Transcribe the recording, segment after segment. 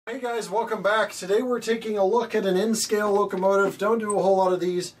Hey guys, welcome back. Today we're taking a look at an N-scale locomotive. Don't do a whole lot of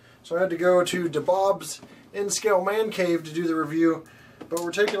these, so I had to go to DeBob's N-scale man cave to do the review. But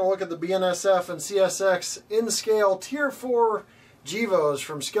we're taking a look at the BNSF and CSX N-scale Tier 4 GEVOs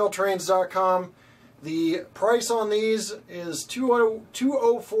from ScaleTrains.com. The price on these is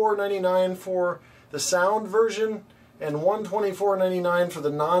 $204.99 for the sound version and $124.99 for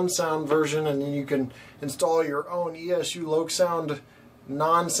the non-sound version, and then you can install your own ESU LOKSound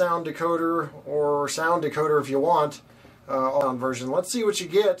non-sound decoder or sound decoder if you want on version. Let's see what you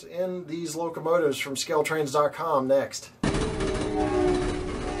get in these locomotives from ScaleTrains.com next. Alright,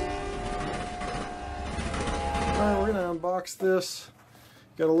 we're going to unbox this.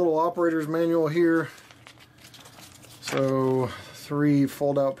 Got a little operator's manual here. So 3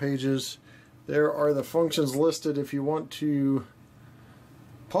 fold-out pages. There are the functions listed if you want to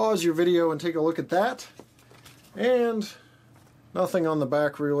pause your video and take a look at that. And nothing on the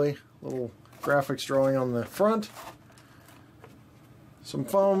back really. Little graphics drawing on the front. Some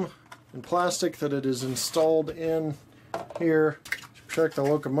foam and plastic that it is installed in here to protect the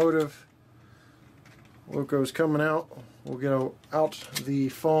locomotive. Loco's coming out. We'll get out the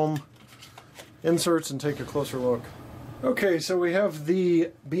foam inserts and take a closer look. Okay, so we have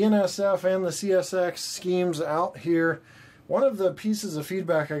the BNSF and the CSX schemes out here. One of the pieces of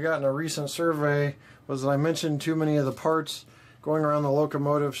feedback I got in a recent survey was that I mentioned too many of the parts going around the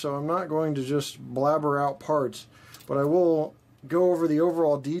locomotive, so I'm not going to just blabber out parts, but I will go over the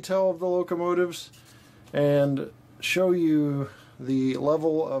overall detail of the locomotives and show you the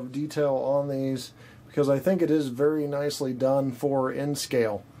level of detail on these, because I think it is very nicely done for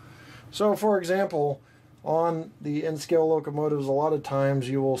N-scale. So for example, on the N-scale locomotives, a lot of times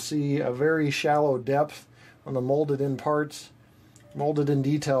you will see a very shallow depth on the molded in parts, molded in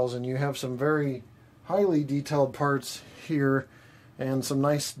details, and you have some very highly detailed parts here and some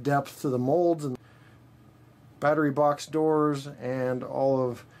nice depth to the molds and battery box doors and all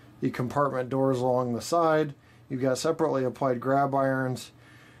of the compartment doors along the side. You've got separately applied grab irons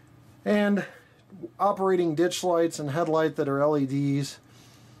and operating ditch lights and headlight that are LEDs.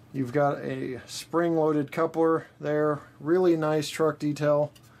 You've got a spring-loaded coupler there. Really nice truck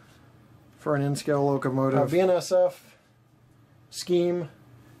detail for an N-scale locomotive. BNSF scheme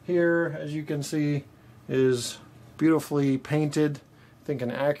here, as you can see, is beautifully painted. I think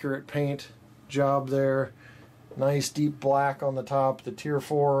an accurate paint job there. Nice deep black on the top. The Tier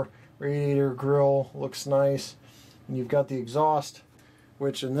 4 radiator grille looks nice. And you've got the exhaust,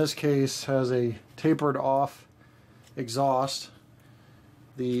 which in this case has a tapered off exhaust.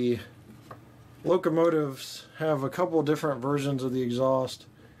 The locomotives have a couple different versions of the exhaust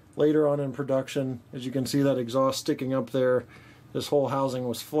later on in production. As you can see, that exhaust sticking up there. This whole housing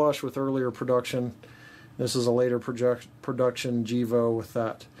was flush with earlier production. This is a later production GEVO with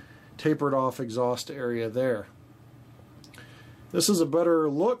that tapered off exhaust area there. This is a better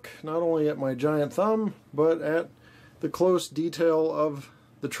look not only at my giant thumb, but at the close detail of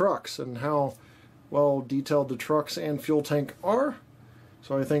the trucks and how well detailed the trucks and fuel tank are.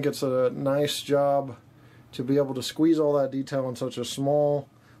 So I think it's a nice job to be able to squeeze all that detail in such a small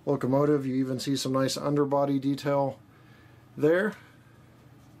locomotive. You even see some nice underbody detail there.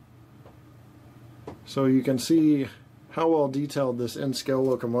 So you can see how well detailed this N-scale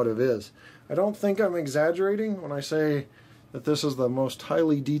locomotive is. I don't think I'm exaggerating when I say that this is the most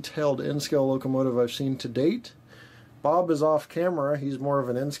highly detailed N-scale locomotive I've seen to date. Bob is off camera. He's more of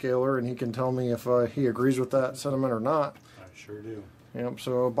an N-scaler, and he can tell me if he agrees with that sentiment or not. I sure do. Yep,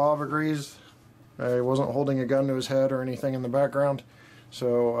 so Bob agrees. I wasn't holding a gun to his head or anything in the background.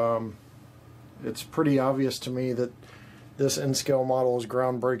 So it's pretty obvious to me that this N-scale model is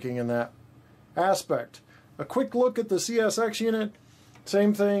groundbreaking in that aspect. A quick look at the CSX unit.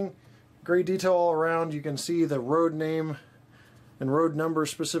 Same thing. Great detail all around. You can see the road name and road number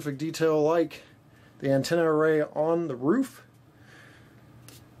specific detail like the antenna array on the roof.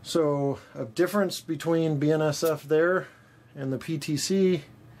 So a difference between BNSF there and the PTC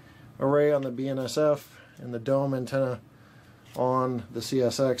array on the BNSF and the dome antenna on the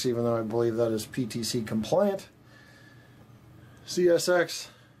CSX, even though I believe that is PTC compliant. CSX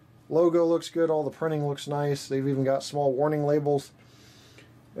logo looks good, all the printing looks nice, they've even got small warning labels.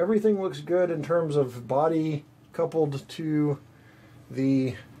 Everything looks good in terms of body coupled to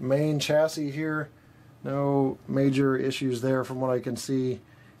the main chassis here. No major issues there from what I can see.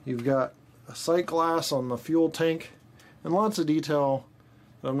 You've got a sight glass on the fuel tank and lots of detail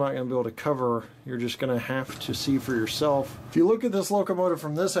that I'm not going to be able to cover. You're just going to have to see for yourself. If you look at this locomotive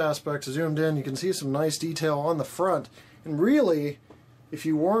from this aspect, zoomed in, you can see some nice detail on the front. And really, if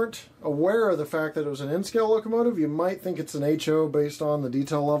you weren't aware of the fact that it was an N-scale locomotive, you might think it's an HO based on the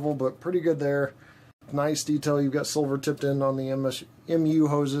detail level, but pretty good there. Nice detail. You've got silver tipped in on the MU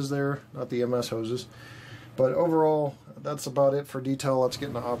hoses there, not the MS hoses. But overall, that's about it for detail. Let's get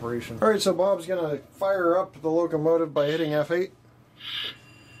into operation. Alright, so Bob's going to fire up the locomotive by hitting F8.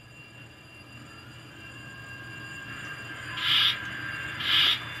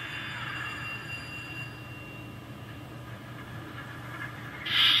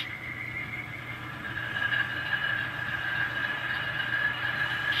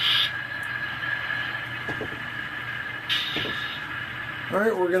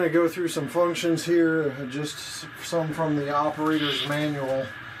 Alright, we're going to go through some functions here, just some from the operator's manual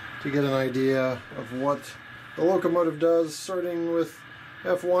to get an idea of what the locomotive does, starting with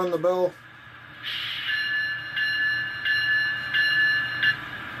F1, the bell.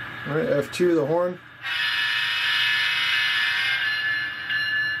 Alright, F2, the horn.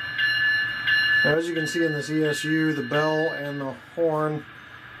 Now, as you can see in this ESU, the bell and the horn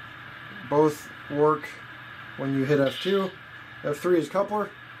both work when you hit F2. F3 is coupler.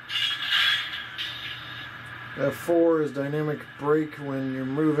 F4 is dynamic brake when you're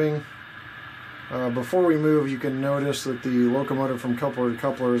moving. Before we move, you can notice that the locomotive from coupler to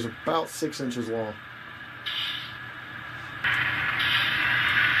coupler is about 6 inches long.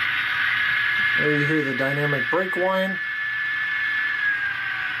 There you hear the dynamic brake whine.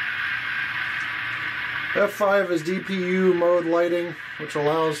 F5 is DPU mode lighting, which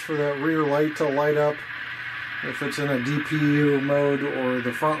allows for that rear light to light up if it's in a DPU mode, or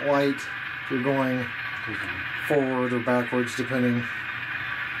the front light if you're going forward or backwards, depending.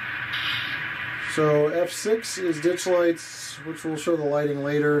 So F6 is ditch lights, which will show the lighting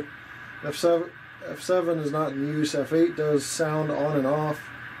later. F7 is not in use. F8 does sound on and off.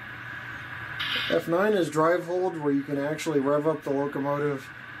 F9 is drive hold, where you can actually rev up the locomotive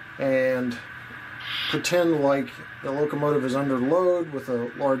and pretend like the locomotive is under load with a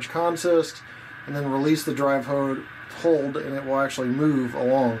large consist, and then release the drive hold and it will actually move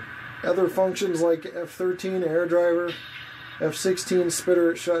along. Other functions like F13 air driver, F16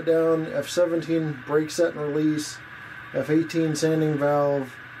 spitter shutdown, F17 brake set and release, F18 sanding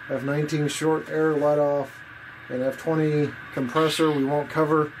valve, F19 short air let off, and F20 compressor we won't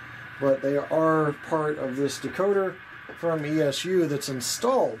cover, but they are part of this decoder from ESU that's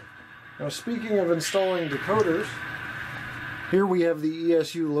installed. Now, speaking of installing decoders, here we have the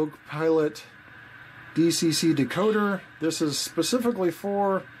ESU LOKPilot DCC decoder. This is specifically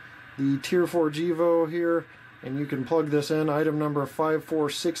for the Tier 4 GEVO here, and you can plug this in. Item number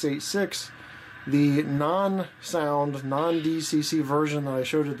 54686. The non-sound, non-DCC version that I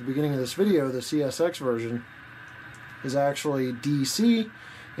showed at the beginning of this video, the CSX version, is actually DC,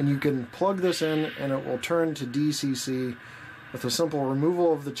 and you can plug this in and it will turn to DCC with a simple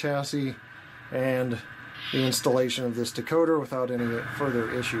removal of the chassis and the installation of this decoder without any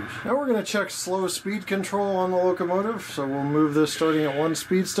further issues. Now we're going to check slow speed control on the locomotive, so we'll move this starting at 1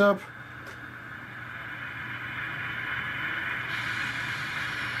 speed step.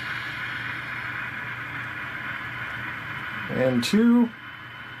 And 2.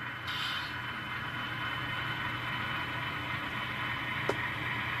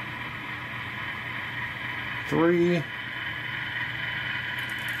 3.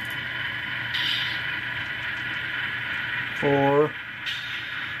 4.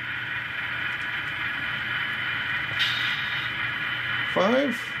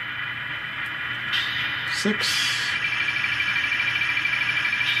 5. 6.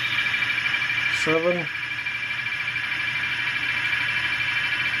 7.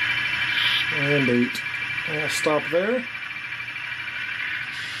 And 8. I'll stop there.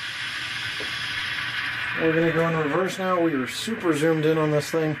 We're going to go in reverse now. We are super zoomed in on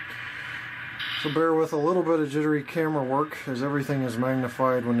this thing, so bear with a little bit of jittery camera work as everything is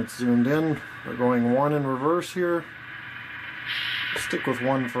magnified when it's zoomed in. We're going 1 in reverse here. Stick with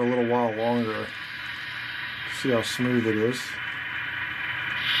 1 for a little while longer. See how smooth it is.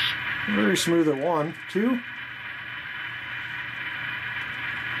 Very smooth at 1. 2.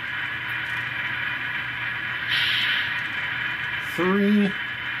 3.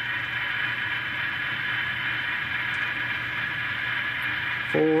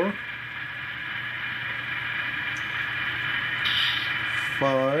 4.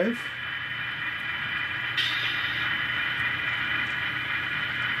 5.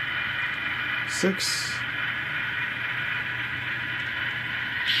 6.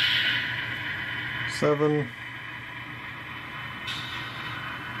 7.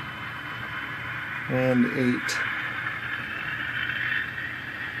 And 8.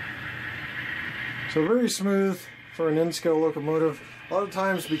 So very smooth for an N-scale locomotive. A lot of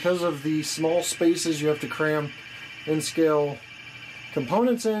times, because of the small spaces you have to cram in-scale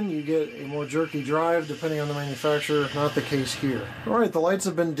components in, you get a more jerky drive depending on the manufacturer. Not the case here. Alright, the lights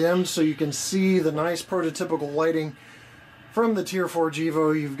have been dimmed so you can see the nice prototypical lighting from the Tier 4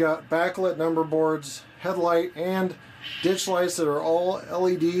 GEVO. You've got backlit number boards, headlight, and ditch lights that are all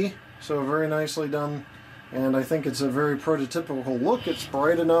LED, so very nicely done, and I think it's a very prototypical look. It's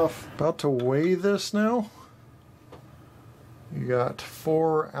bright enough. About to weigh this now. You got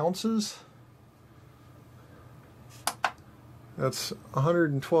 4 ounces. That's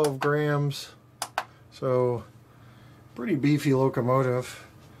 112 grams, so pretty beefy locomotive.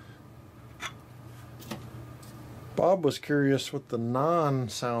 Bob was curious what the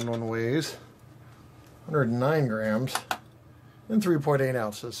non-sound one weighs. 109 grams and 3.8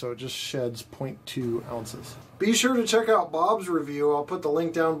 ounces, so it just sheds 0.2 ounces. Be sure to check out Bob's review. I'll put the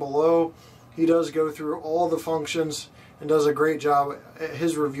link down below. He does go through all the functions and does a great job at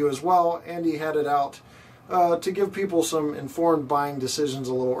his review as well, and he had it out to give people some informed buying decisions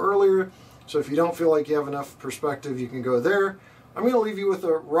a little earlier. So if you don't feel like you have enough perspective, you can go there. I'm going to leave you with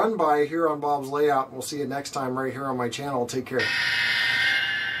a run by here on Bob's layout, and we'll see you next time right here on my channel. Take care.